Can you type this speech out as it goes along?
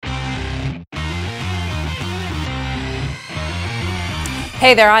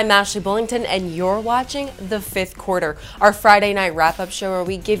Hey there, I'm Ashley Bullington, and you're watching The Fifth Quarter, our Friday night wrap-up show where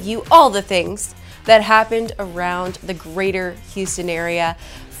we give you all the things that happened around the greater Houston area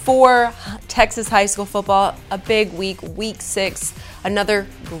for Texas high school football. A big week, week 6, another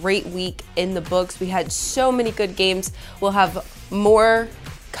great week in the books. We had so many good games. We'll have more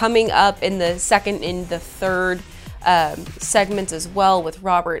coming up in the second and the third segments as well with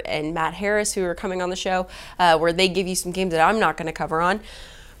Robert and Matt Harris, who are coming on the show, where they give you some games that I'm not going to cover on.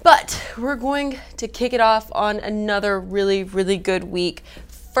 But we're going to kick it off on another really, really good week.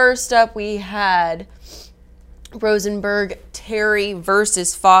 First up, we had Rosenberg Terry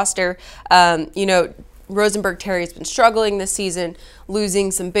versus Foster. Rosenberg Terry has been struggling this season,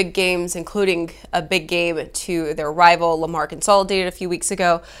 losing some big games, including a big game to their rival Lamar Consolidated a few weeks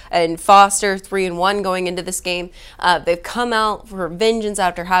ago, and Foster 3-1 going into this game. They've come out for vengeance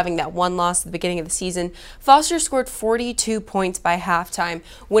after having that one loss at the beginning of the season. Foster scored 42 points by halftime,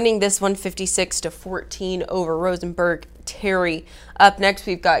 winning this one 56-14 over Rosenberg Terry. Up next,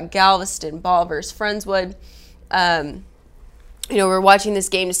 we've got Galveston Ball versus Friendswood. We're watching this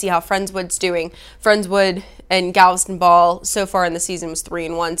game to see how Friendswood's doing. Friendswood and Galveston Ball so far in the season was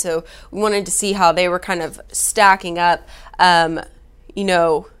 3-1, so we wanted to see how they were kind of stacking up. Friendswood's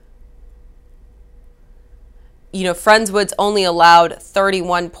only allowed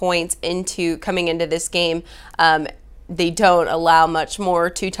 31 points coming into this game. They don't allow much more,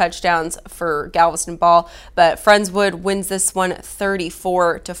 2 touchdowns for Galveston Ball, but Friendswood wins this one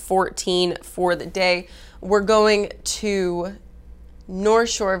 34-14 for the day. We're going to North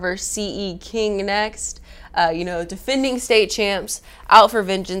Shore versus C.E. King next. Defending state champs, out for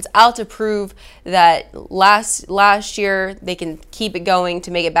vengeance, out to prove that last year they can keep it going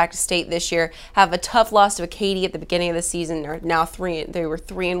to make it back to state this year. Have a tough loss to Acadie at the beginning of the season. They were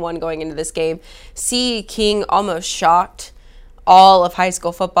 3-1 going into this game. C.E. King almost shocked all of high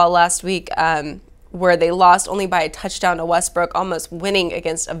school football last week, where they lost only by a touchdown to Westbrook, almost winning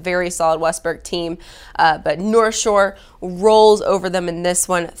against a very solid Westbrook team. But North Shore rolls over them in this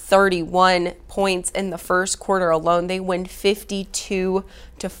one, 31 points in the first quarter alone. They win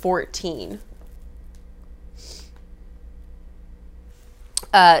 52-14.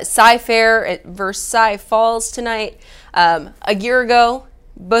 Cy-Fair versus Cy Falls tonight. A year ago,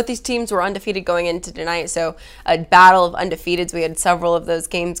 both these teams were undefeated going into tonight, so a battle of undefeateds. We had several of those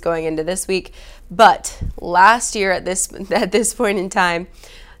games going into this week. But last year at this point in time,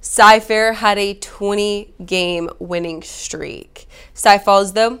 Cy-Fair had a 20-game winning streak. Cy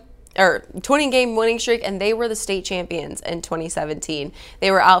Falls, 20-game winning streak, and they were the state champions in 2017.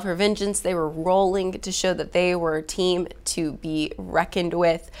 They were out for vengeance. They were rolling to show that they were a team to be reckoned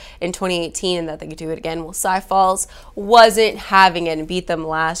with in 2018 and that they could do it again. Well, Cy Falls wasn't having it and beat them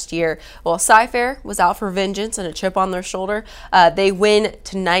last year. Well, Cy-Fair was out for vengeance and a chip on their shoulder. They win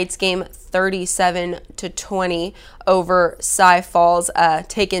tonight's game 37-20 over Cy Falls,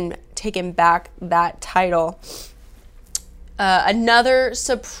 taking back that title. Another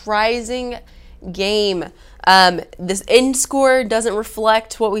surprising game. This end score doesn't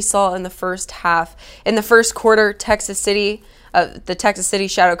reflect what we saw in the first half. In the first quarter, the Texas City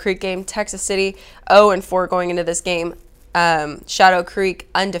Shadow Creek game, Texas City 0-4 going into this game. Shadow Creek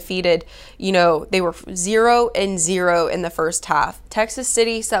undefeated. They were 0-0 in the first half. Texas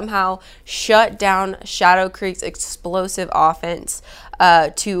City somehow shut down Shadow Creek's explosive offense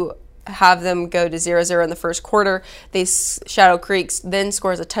to have them go to 0-0 in the first quarter. Shadow Creek then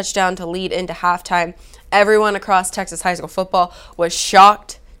scores a touchdown to lead into halftime. Everyone across Texas high school football was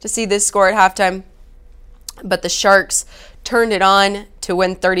shocked to see this score at halftime, but the Sharks turned it on to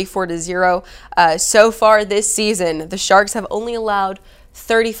win 34-0. So far this season, the Sharks have only allowed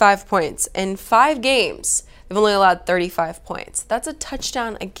 35 points. In 5 games, they've only allowed 35 points. That's a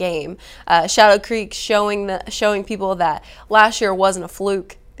touchdown a game. Shadow Creek showing people that last year wasn't a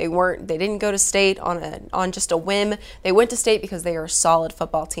fluke. They didn't go to state on just a whim. They went to state because they are a solid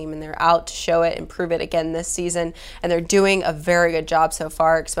football team, and they're out to show it and prove it again this season. And they're doing a very good job so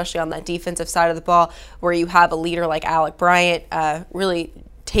far, especially on that defensive side of the ball, where you have a leader like Alec Bryant really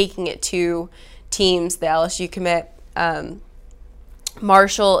taking it to teams. The LSU commit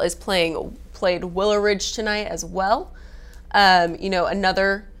Marshall is played Willow Ridge tonight as well.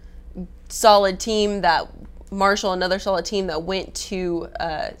 Another solid team that went to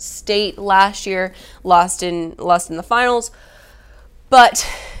state last year, lost in the finals. But,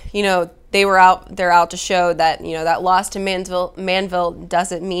 they're out to show that, that loss to Manville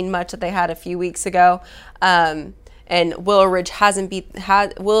doesn't mean much that they had a few weeks ago. and Willow Ridge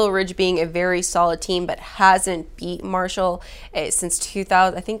Willow Ridge being a very solid team, but hasn't beat Marshall since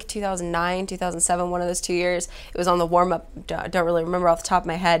 2000. I think 2009, 2007, one of those 2 years. It was on the warm up. Don't really remember off the top of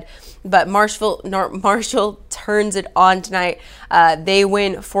my head, but Marshall turns it on tonight. They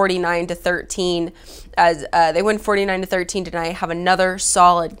win 49-13. As they win 49-13 tonight, have another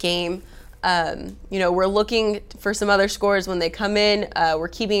solid game. We're looking for some other scores when they come in. We're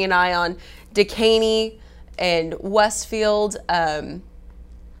keeping an eye on Decaney and Westfield,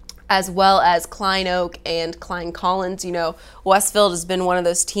 as well as Klein Oak and Klein Collins. Westfield has been one of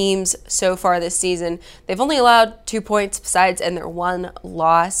those teams so far this season. They've only allowed 2 points besides in their one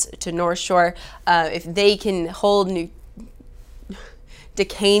loss to North Shore. If they can hold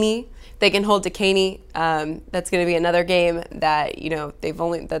Decaney, that's going to be another game that they've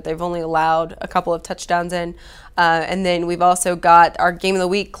only allowed a couple of touchdowns in. And then we've also got our game of the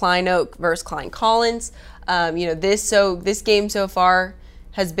week: Klein Oak versus Klein Collins. This game so far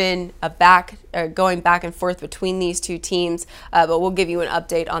has been going back and forth between these two teams, but we'll give you an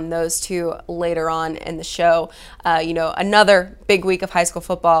update on those two later on in the show. Another big week of high school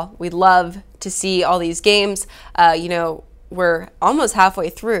football. We love to see all these games. We're almost halfway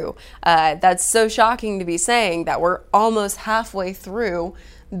through. That's so shocking to be saying that we're almost halfway through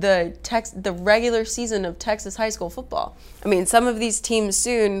the regular season of Texas high school football. I mean, some of these teams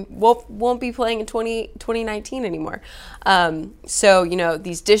soon won't be playing in 2019 anymore.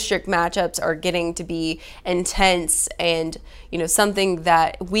 These district matchups are getting to be intense and, something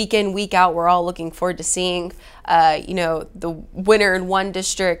that week in, week out, we're all looking forward to seeing. The winner in one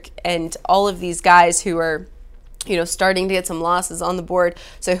district and all of these guys who are starting to get some losses on the board.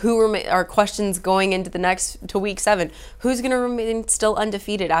 So who are questions going into to week 7? Who's going to remain still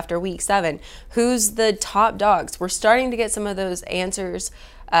undefeated after week 7? Who's the top dogs? We're starting to get some of those answers,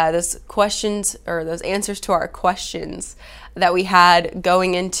 those answers to our questions that we had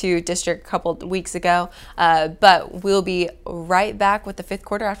going into district a couple weeks ago. But we'll be right back with the 5th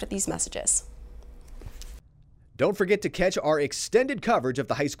quarter after these messages. Don't forget to catch our extended coverage of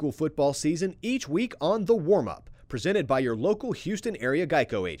the high school football season each week on The Warm-Up, presented by your local Houston area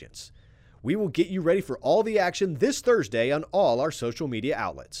Geico agents. We will get you ready for all the action this Thursday on all our social media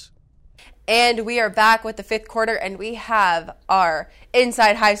outlets. And we are back with the 5th quarter, and we have our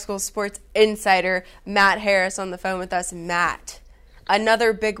Inside High School Sports Insider, Matt Harris, on the phone with us. Matt,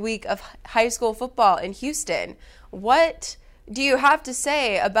 another big week of high school football in Houston. What do you have to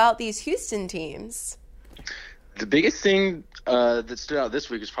say about these Houston teams? The biggest thing that stood out this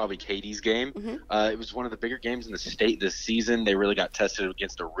week was probably Katie's game. Mm-hmm. It was one of the bigger games in the state this season. They really got tested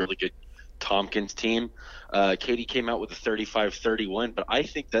against a really good Tompkins team. Katie came out with a 35-31, but I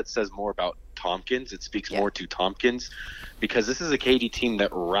think that says more about Tompkins. It speaks more to Tompkins because this is a Katie team that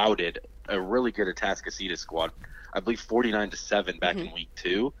routed a really good Atascocita squad, I believe 49-7 back in week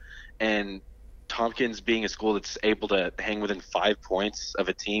 2. And Tompkins being a school that's able to hang within 5 points of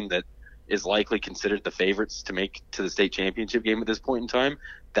a team that is likely considered the favorites to make to the state championship game at this point in time,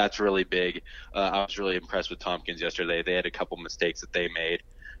 that's really big. I was really impressed with Tompkins yesterday. They had a couple mistakes that they made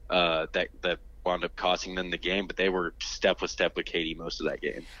that wound up costing them the game, but they were step with Katie most of that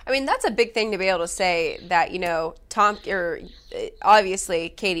game. I mean, that's a big thing to be able to say that, obviously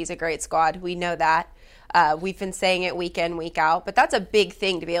Katie's a great squad. We know that. We've been saying it week in, week out, but that's a big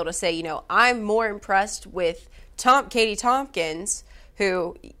thing to be able to say, I'm more impressed with Katie Tompkins,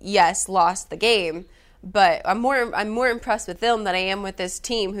 who, yes, lost the game, but I'm more impressed with them than I am with this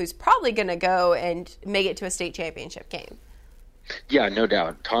team who's probably going to go and make it to a state championship game. Yeah, no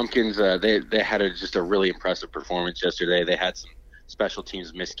doubt. Tompkins, they had just a really impressive performance yesterday. They had some special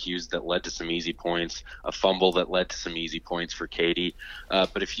teams miscues that led to some easy points, a fumble that led to some easy points for Katie.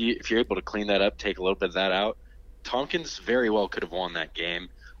 But if you're able to clean that up, take a little bit of that out, Tompkins very well could have won that game.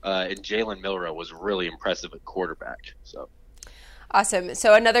 And Jalen Milrow was really impressive at quarterback. So. Awesome.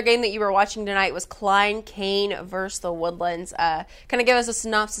 So another game that you were watching tonight was Klein Cain versus the Woodlands. Kind of give us a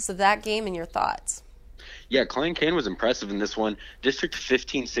synopsis of that game and your thoughts. Yeah, Klein Cain was impressive in this one. District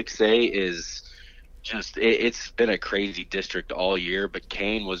 15-6A is just it's been a crazy district all year, but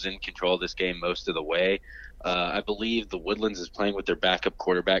Cain was in control of this game most of the way. I believe the Woodlands is playing with their backup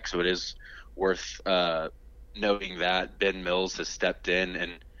quarterback, so it is worth noting that Ben Mills has stepped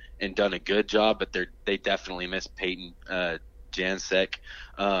in and done a good job, but they definitely miss Peyton Jansek.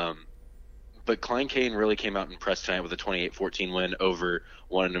 But Klein Cain really came out and impressed tonight with a 28-14 win over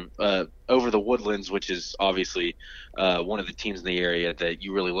the Woodlands, which is obviously one of the teams in the area that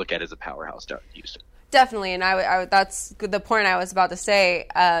you really look at as a powerhouse down in Houston. Definitely, and that's the point I was about to say.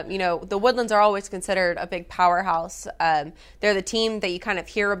 The Woodlands are always considered a big powerhouse. They're the team that you kind of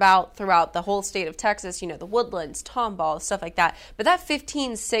hear about throughout the whole state of Texas, the Woodlands, Tomball, stuff like that. But that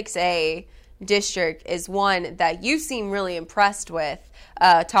 15-6A district is one that you seem really impressed with,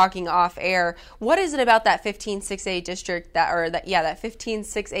 talking off air. What is it about that 15-6A district that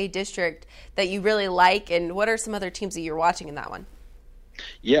 15-6A district that you really like, and what are some other teams that you're watching in that one?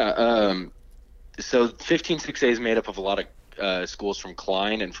 Yeah, so 15-6A is made up of a lot of schools from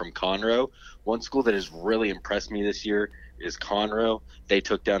Klein and from Conroe. One school that has really impressed me this year is Conroe. They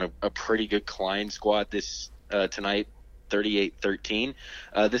took down a pretty good Klein squad tonight, 38-13.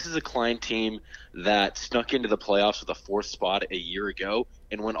 This is a Klein team that snuck into the playoffs with a fourth spot a year ago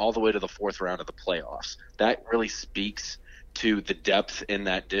and went all the way to the fourth round of the playoffs. That really speaks to the depth in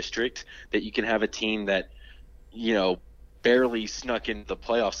that district, that you can have a team that, barely snuck into the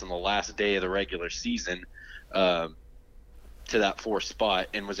playoffs on the last day of the regular season to that fourth spot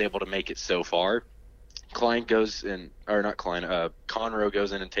and was able to make it so far. Conroe goes in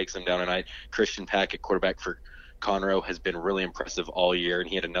and takes them down tonight. Christian Packett, quarterback for Conroe, has been really impressive all year, and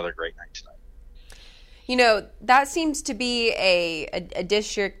he had another great night tonight. That seems to be a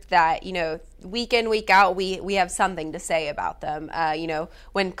district that, week in, week out, we have something to say about them.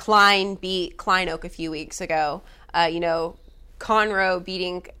 When Klein beat Klein Oak a few weeks ago, Conroe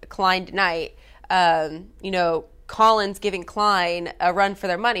beating Klein tonight, Collins giving Klein a run for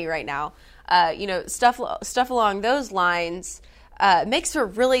their money right now. Stuff along those lines makes for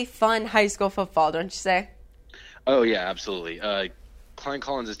really fun high school football, don't you say? Oh, yeah, absolutely. Klein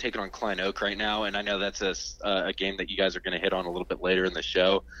Collins is taking on Klein Oak right now, and I know that's a game that you guys are going to hit on a little bit later in the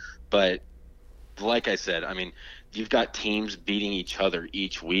show. But like I said, you've got teams beating each other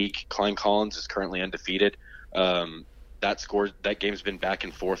each week. Klein Collins is currently undefeated. That game's been back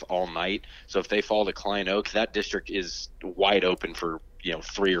and forth all night. So if they fall to Klein Oak, that district is wide open for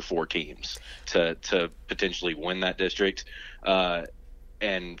 3 or 4 teams to potentially win that district,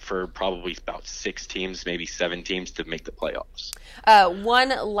 and for probably about 6 teams, maybe 7 teams to make the playoffs. One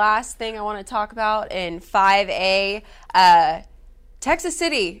last thing I want to talk about in 5A, Texas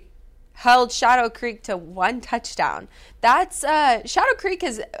City held Shadow Creek to 1 touchdown. That's Shadow Creek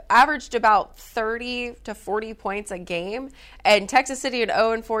has averaged about 30 to 40 points a game, and Texas City, an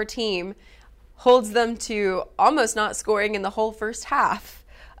 0-4 team, holds them to almost not scoring in the whole first half.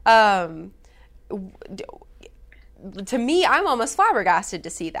 To me, I'm almost flabbergasted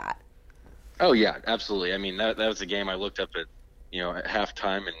to see that. Oh yeah, absolutely. That was a game I looked up at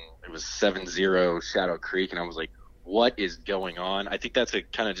halftime, and it was 7-0 Shadow Creek, and I was like, what is going on? I think that's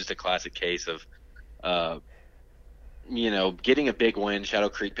just a classic case of, getting a big win. Shadow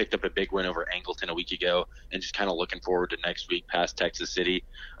Creek picked up a big win over Angleton a week ago, and just kind of looking forward to next week past Texas City.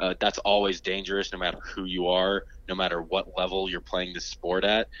 That's always dangerous, no matter who you are, no matter what level you're playing this sport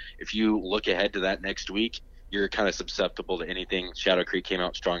at. If you look ahead to that next week, you're kind of susceptible to anything. Shadow Creek came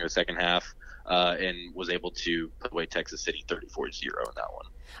out strong in the second half and was able to put away Texas City 34-0 in that one.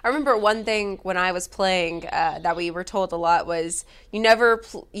 I remember one thing when I was playing that we were told a lot was you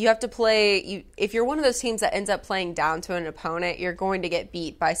have to play. If you're one of those teams that ends up playing down to an opponent, you're going to get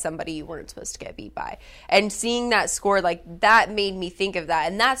beat by somebody you weren't supposed to get beat by. And seeing that score, that made me think of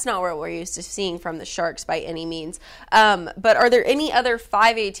that. And that's not what we're used to seeing from the Sharks by any means. But are there any other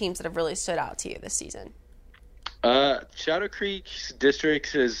 5A teams that have really stood out to you this season? Shadow Creek's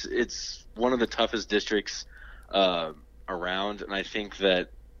district it's one of the toughest districts around, and I think that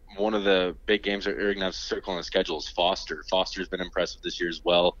one of the big games that you're going to have to circle on the schedule is Foster. Foster's been impressive this year as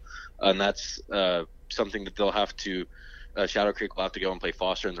well, and that's something that they'll have to Shadow Creek will have to go and play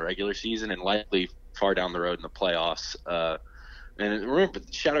Foster in the regular season and likely far down the road in the playoffs. And remember,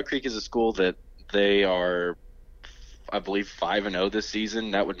 Shadow Creek is a school that they are, I believe, 5-0 this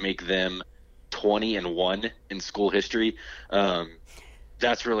season. That would make them 20-1 in school history.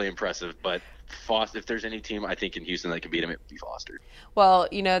 That's really impressive, but Foster, if there's any team I think in Houston that can beat them, it would be Foster. Well,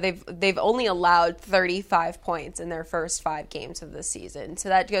 they've only allowed 35 points in their first 5 games of the season, so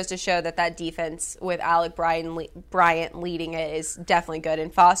that goes to show that defense with Alec Bryant leading it is definitely good.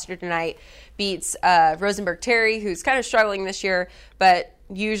 And Foster tonight beats Rosenberg Terry, who's kind of struggling this year, but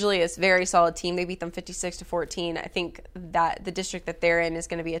usually it's a very solid team. They beat them 56-14. I think that the district that they're in is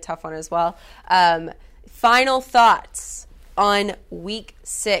going to be a tough one as well. Final thoughts on week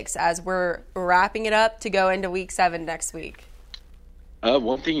 6 as we're wrapping it up to go into week 7 next week.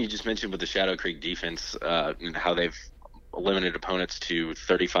 One thing you just mentioned with the Shadow Creek defense and how they've limited opponents to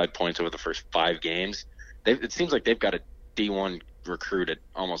 35 points over the first 5 games. It seems like they've got a D1 recruit at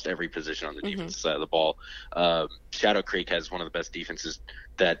almost every position on the defense side of the ball. Shadow Creek has one of the best defenses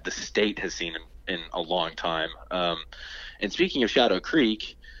that the state has seen in in a long time. And speaking of Shadow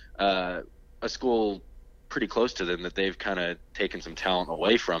Creek, a school pretty close to them that they've kind of taken some talent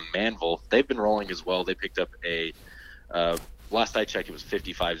away from, Manville, they've been rolling as well. They picked up a last I checked, it was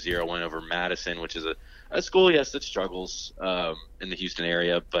 55-0 win over Madison, which is a school, yes, that struggles in the Houston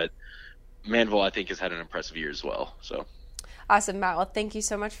area, but Manville, I think, has had an impressive year as well. So, awesome, Matt. Well, thank you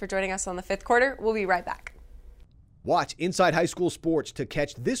so much for joining us on the fifth quarter. We'll be right back. Watch Inside High School Sports to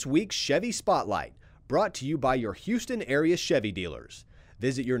catch this week's Chevy Spotlight, brought to you by your Houston area Chevy dealers.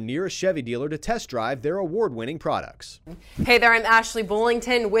 Visit your nearest Chevy dealer to test drive their award-winning products. Hey there, I'm Ashley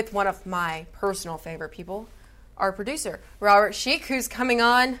Bullington with one of my personal favorite people, our producer, Robert Sheik, who's coming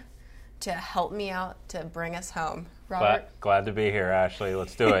on to help me out to bring us home. Robert? Glad to be here, Ashley.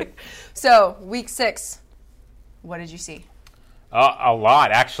 Let's do it. So, week 6, what did you see? A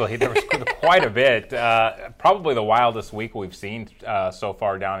lot, actually. There was quite a bit. Probably the wildest week we've seen so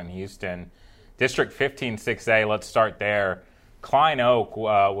far down in Houston. District 15 6A, let's start there. Klein Oak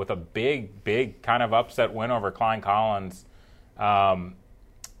with a big kind of upset win over Klein Collins.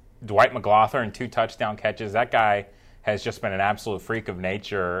 Dwight McLaughlin, 2 touchdown catches. That guy has just been an absolute freak of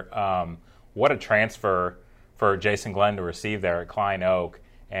nature. What a transfer for Jason Glenn to receive there at Klein Oak.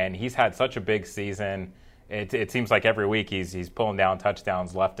 And he's had such a big season. It seems like every week he's pulling down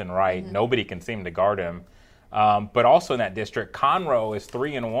touchdowns left and right. Mm-hmm. Nobody can seem to guard him. But also in that district, Conroe is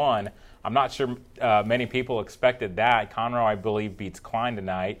 3-1. I'm not sure many people expected that. Conroe, I believe, beats Klein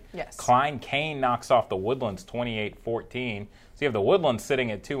tonight. Yes. Klein Kane knocks off the Woodlands 28-14. So you have the Woodlands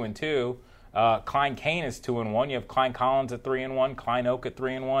sitting at 2-2. Klein Kane is 2-1. You have Klein Collins at 3-1. Klein Oak at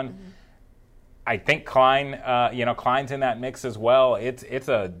 3-1. Mm-hmm. I think Klein's in that mix as well. It's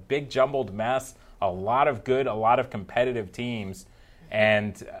a big jumbled mess. A lot of good, a lot of competitive teams.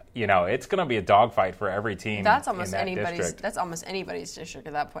 And, it's going to be a dogfight for every team. That's almost anybody's district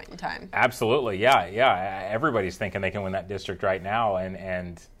at that point in time. Absolutely, yeah. Everybody's thinking they can win that district right now,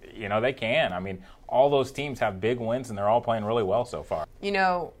 and they can. I mean, all those teams have big wins, and they're all playing really well so far.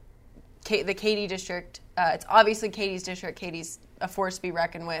 The Katy district, it's obviously Katy's district. Katy's a force to be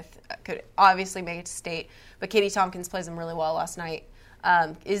reckoned with. Could obviously make it to state, but Katy Tompkins plays them really well last night.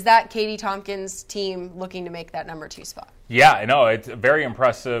 Is that Katy Tompkins team looking to make that number 2 spot? Yeah, I know. It's a very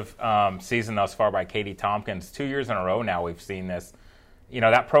impressive season thus far by Katy Tompkins. 2 years in a row now we've seen this.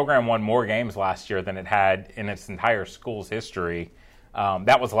 That program won more games last year than it had in its entire school's history.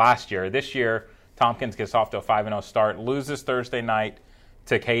 That was last year. This year, Tompkins gets off to a 5-0 start, loses Thursday night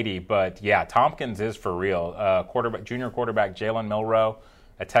to Katy. But, yeah, Tompkins is for real. Junior quarterback Jalen Milroe,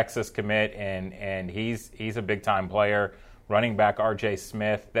 a Texas commit, and he's a big-time player. Running back R.J.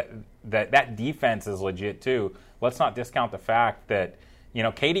 Smith, that defense is legit too. Let's not discount the fact that,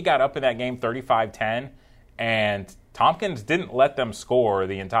 Katy got up in that game 35-10, and Tompkins didn't let them score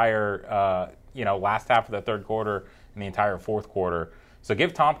the entire, last half of the third quarter and the entire fourth quarter. So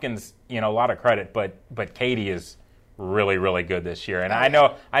give Tompkins, a lot of credit, but Katy is really, really good this year. And I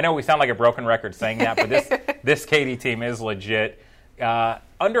know we sound like a broken record saying that, but this Katy team is legit.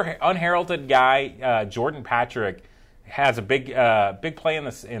 Unheralded guy, Jordan Patrick, has a big play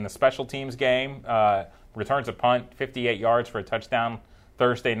in the special teams game, returns a punt, 58 yards for a touchdown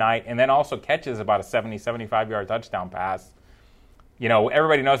Thursday night, and then also catches about a 75-yard touchdown pass.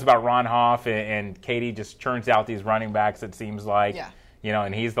 Everybody knows about Ron Hoff, and Katy just churns out these running backs, it seems like. Yeah.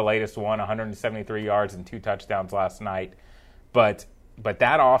 And he's the latest one, 173 yards and 2 touchdowns last night. But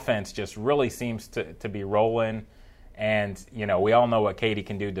that offense just really seems to be rolling, and, we all know what Katy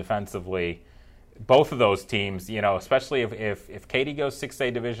can do defensively. Both of those teams, especially if Katy goes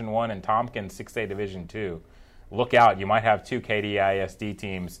 6A Division I and Tompkins 6A Division II, look out. You might have 2 Katy ISD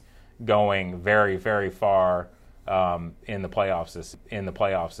teams going very, very far in the playoffs.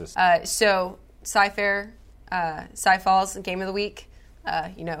 So Cy-Fair, Cy-Falls, game of the week.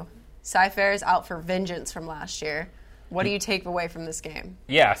 Cy-Fair is out for vengeance from last year. What do you take away from this game?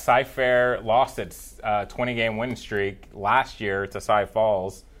 Yeah, Cy-Fair lost its 20-game winning streak last year to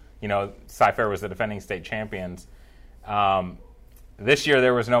Cy-Falls. Cy-Fair was the defending state champions. This year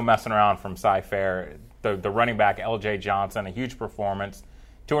there was no messing around from Cy-Fair. The running back, L.J. Johnson, a huge performance,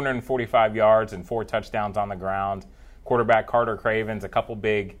 245 yards and 4 touchdowns on the ground. Quarterback Carter Cravens, a couple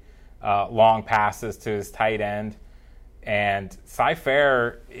big long passes to his tight end. And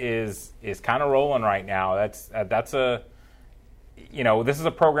Cy-Fair is kind of rolling right now. This is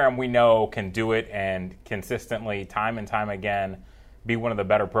a program we know can do it and consistently, time and time again, be one of the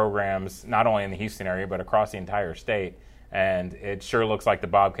better programs, not only in the Houston area, but across the entire state. And it sure looks like the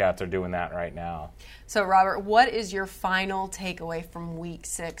Bobcats are doing that right now. So, Robert, what is your final takeaway from Week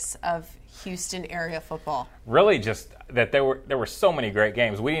 6 of Houston area football? Really just that there were so many great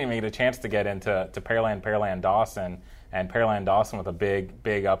games. We didn't even get a chance to get into Pearland Dawson, and Pearland Dawson with a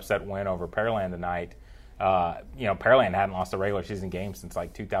big upset win over Pearland tonight. Pearland hadn't lost a regular season game since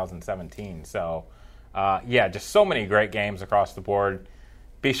like 2017. So, just so many great games across the board.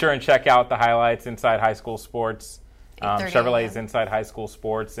 Be sure and check out the highlights Inside High School Sports. Chevrolet's Inside High School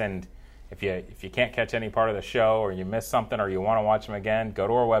Sports, and if you can't catch any part of the show or you miss something or you want to watch them again, go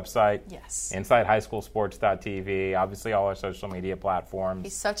to our website, yes, InsideHighSchoolSports.tv, obviously all our social media platforms.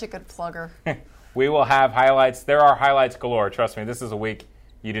 He's such a good plugger. We will have highlights. There are highlights galore. Trust me, this is a week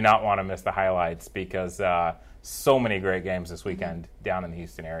you do not want to miss the highlights because so many great games this weekend down in the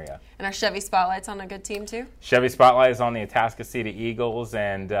Houston area. And our Chevy Spotlight's on a good team too? Chevy Spotlight is on the Atascocita Eagles,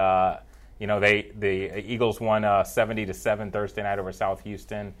 and the Eagles won 70-7 Thursday night over South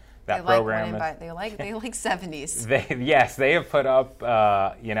Houston. That program they like 70s. They have put up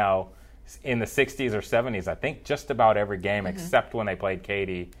in the 60s or 70s. I think just about every game except when they played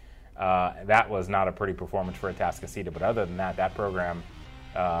Katy. That was not a pretty performance for Atascocita, but other than that program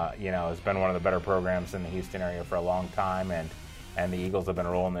has been one of the better programs in the Houston area for a long time, and the Eagles have been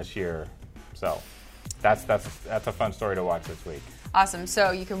rolling this year. So that's a fun story to watch this week. Awesome.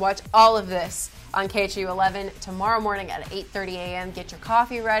 So you can watch all of this on KHU 11 tomorrow morning at 8:30 a.m. Get your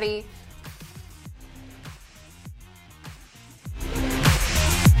coffee ready.